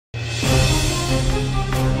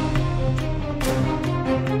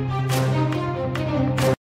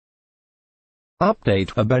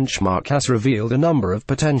Update: a benchmark has revealed a number of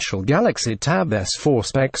potential Galaxy Tab S4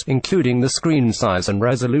 specs, including the screen size and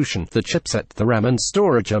resolution, the chipset, the RAM and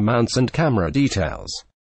storage amounts and camera details.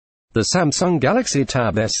 The Samsung Galaxy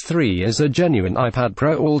Tab S3 is a genuine iPad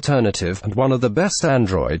Pro alternative, and one of the best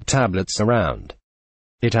Android tablets around.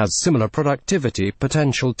 It has similar productivity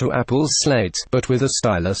potential to Apple's Slate, but with a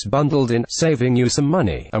stylus bundled in, saving you some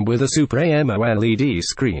money, and with a Super AMOLED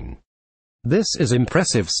screen. This is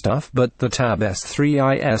impressive stuff, but the Tab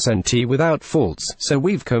S3 isn't without faults, so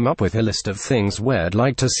we've come up with a list of things we'd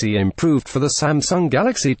like to see improved for the Samsung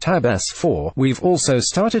Galaxy Tab S4. We've also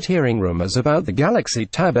started hearing rumors about the Galaxy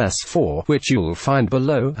Tab S4, which you'll find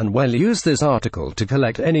below, and we'll use this article to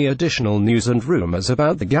collect any additional news and rumors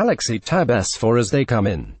about the Galaxy Tab S4 as they come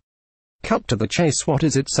in. Cut to the chase. What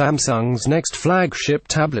is it? Samsung's next flagship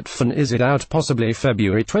tabletWhen. Is it out? Possibly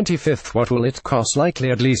February 25th. What will it cost?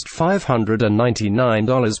 Likely at least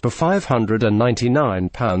 $599 per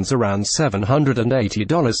 £599, around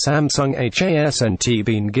 $780. Samsung hasn't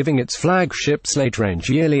been giving its flagship Slate range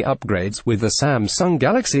yearly upgrades, with the Samsung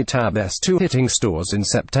Galaxy Tab S2 hitting stores in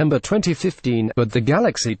September 2015, but the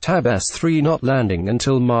Galaxy Tab S3 not landing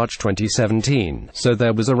until March 2017, so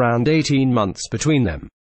there was around 18 months between them.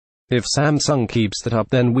 If Samsung keeps that up,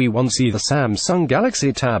 then we won't see the Samsung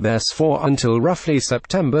Galaxy Tab S4 until roughly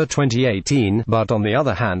September 2018, but on the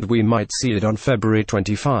other hand we might see it on February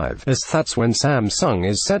 25, as that's when Samsung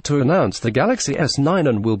is set to announce the Galaxy S9,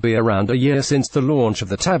 and will be around a year since the launch of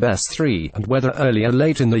the Tab S3, and whether early or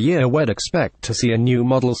late in the year we'd expect to see a new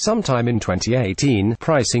model sometime in 2018.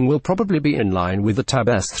 Pricing will probably be in line with the Tab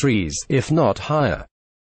S3's, if not higher.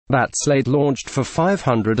 That Slate launched for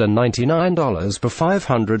 $599 per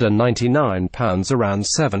 £599, around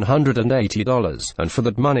 $780, and for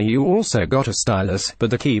that money you also got a stylus, but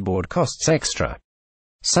the keyboard costs extra.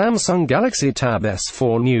 Samsung Galaxy Tab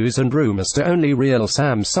S4 news and rumors. To only real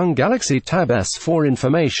Samsung Galaxy Tab S4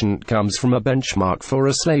 information comes from a benchmark for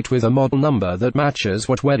a Slate with a model number that matches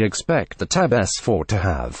what we'd expect the Tab S4 to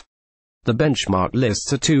have. The benchmark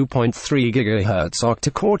lists a 2.3 GHz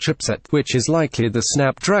octa-core chipset, which is likely the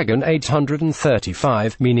Snapdragon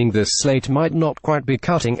 835, meaning this Slate might not quite be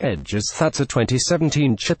cutting edge, as that's a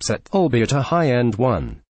 2017 chipset, albeit a high-end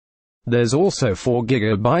one. There's also 4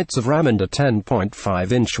 GB of RAM and a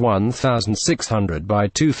 10.5-inch 1600 by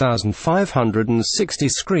 2560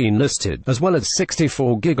 screen listed, as well as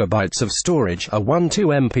 64 GB of storage, a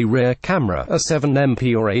 12MP rear camera, a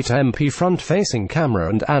 7MP or 8MP front-facing camera,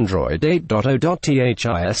 and Android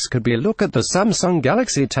 8.0.THIS. Could be a look at the Samsung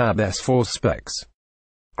Galaxy Tab S4 specs.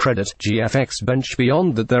 Credit GFX Bench.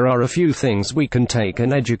 Beyond that, there are a few things we can take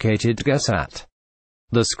an educated guess at.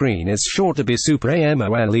 The screen is sure to be Super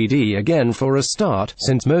AMOLED again for a start,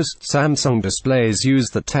 since most Samsung displays use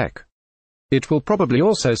the tech. It will probably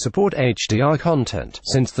also support HDR content,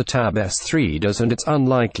 since the Tab S3 does, and it's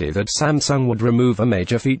unlikely that Samsung would remove a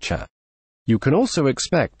major feature. You can also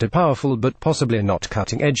expect a powerful but possibly not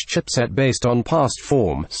cutting-edge chipset based on past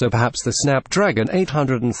form, so perhaps the Snapdragon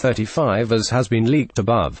 835 as has been leaked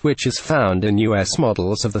above, which is found in US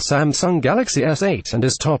models of the Samsung Galaxy S8 and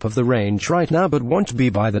is top of the range right now but won't be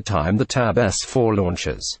by the time the Tab S4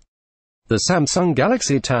 launches. The Samsung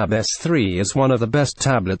Galaxy Tab S3 is one of the best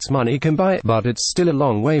tablets money can buy, but it's still a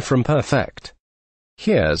long way from perfect.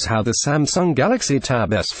 Here's how the Samsung Galaxy Tab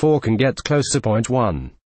S4 can get close to point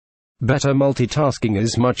 1. Better multitasking.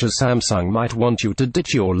 As much as Samsung might want you to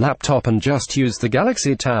ditch your laptop and just use the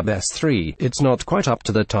Galaxy Tab S3, it's not quite up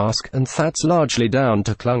to the task, and that's largely down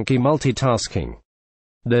to clunky multitasking.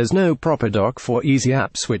 There's no proper dock for easy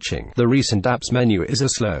app switching, the recent apps menu is a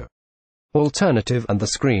slow alternative, and the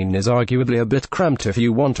screen is arguably a bit cramped if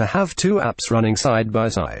you want to have two apps running side by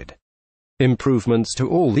side. Improvements to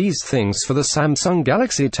all these things for the Samsung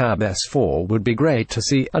Galaxy Tab S4 would be great to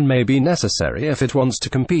see, and may be necessary if it wants to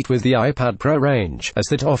compete with the iPad Pro range,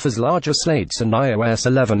 as it offers larger slates, and iOS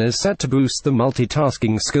 11 is set to boost the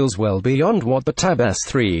multitasking skills well beyond what the Tab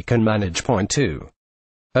S3 can manage. Point 2.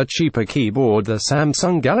 A cheaper keyboard. The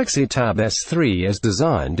Samsung Galaxy Tab S3 is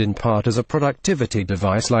designed in part as a productivity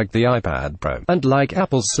device like the iPad Pro, and like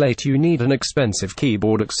Apple's Slate you need an expensive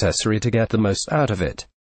keyboard accessory to get the most out of it.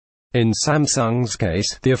 In Samsung's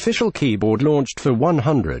case, the official keyboard launched for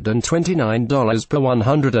 $129 per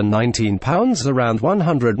 £119, around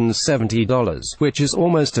 $170, which is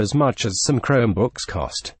almost as much as some Chromebooks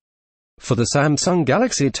cost. For the Samsung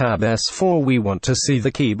Galaxy Tab S4 we want to see the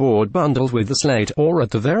keyboard bundled with the Slate, or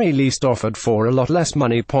at the very least offered for a lot less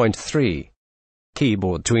money. Point 3.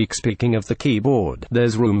 Keyboard tweak. Speaking of the keyboard,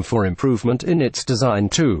 there's room for improvement in its design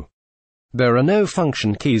too. There are no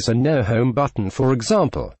function keys and no home button, for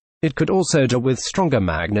example. It could also do with stronger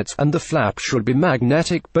magnets, and the flap should be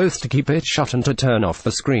magnetic both to keep it shut and to turn off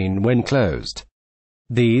the screen when closed.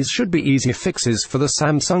 These should be easy fixes for the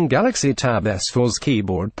Samsung Galaxy Tab S4's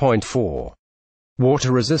keyboard. Point 4.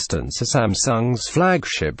 Water resistance. Samsung's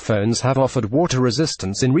flagship phones have offered water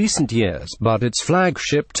resistance in recent years, but its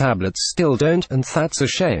flagship tablets still don't, and that's a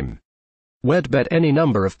shame. We'd bet any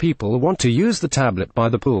number of people want to use the tablet by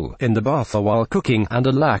the pool, in the bath, or while cooking, and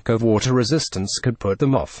a lack of water resistance could put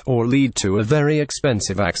them off, or lead to a very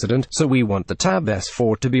expensive accident, so we want the Tab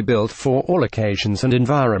S4 to be built for all occasions and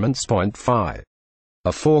environments. Point 5. A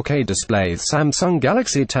 4K display. Samsung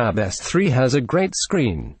Galaxy Tab S3 has a great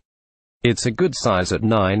screen. It's a good size at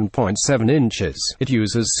 9.7 inches, it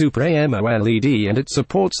uses Super AMOLED and it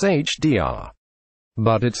supports HDR.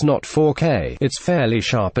 But it's not 4K, it's fairly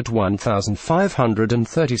sharp at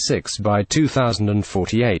 1536 by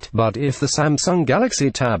 2048, but if the Samsung Galaxy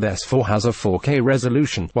Tab S4 has a 4K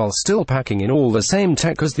resolution, while still packing in all the same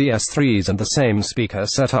tech as the S3s and the same speaker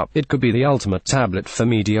setup, it could be the ultimate tablet for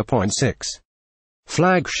media. Point 6.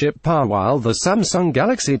 Flagship power. While the Samsung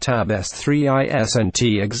Galaxy Tab S3 isn't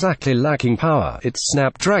exactly lacking power, its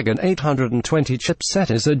Snapdragon 820 chipset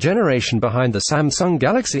is a generation behind the Samsung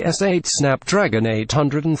Galaxy S8 Snapdragon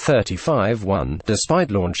 835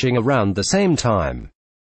 despite launching around the same time.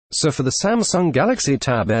 So for the Samsung Galaxy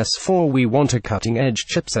Tab S4 we want a cutting-edge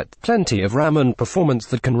chipset, plenty of RAM and performance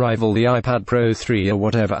that can rival the iPad Pro 3 or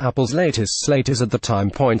whatever Apple's latest slate is at the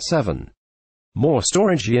time. Point 7. More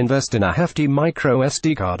storage. Invest in a hefty micro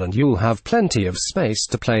SD card and you'll have plenty of space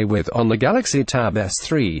to play with on the Galaxy Tab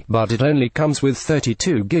S3, but it only comes with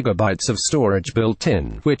 32 GB of storage built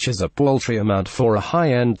in, which is a paltry amount for a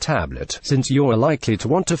high-end tablet, since you're likely to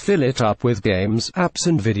want to fill it up with games, apps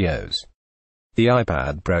and videos. The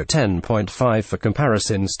iPad Pro 10.5 for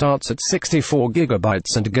comparison starts at 64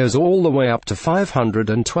 GB and goes all the way up to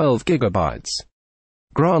 512 GB.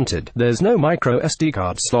 Granted, there's no micro SD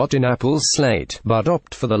card slot in Apple's Slate, but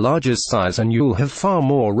opt for the largest size and you'll have far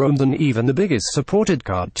more room than even the biggest supported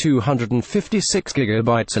card. 256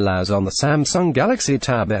 GB allows on the Samsung Galaxy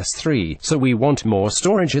Tab S3, so we want more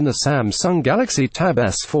storage in the Samsung Galaxy Tab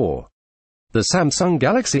S4. The Samsung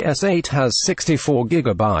Galaxy S8 has 64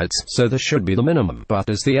 GB, so this should be the minimum, but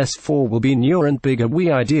as the S4 will be newer and bigger,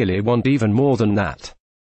 we ideally want even more than that.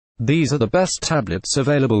 These are the best tablets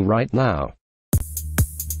available right now.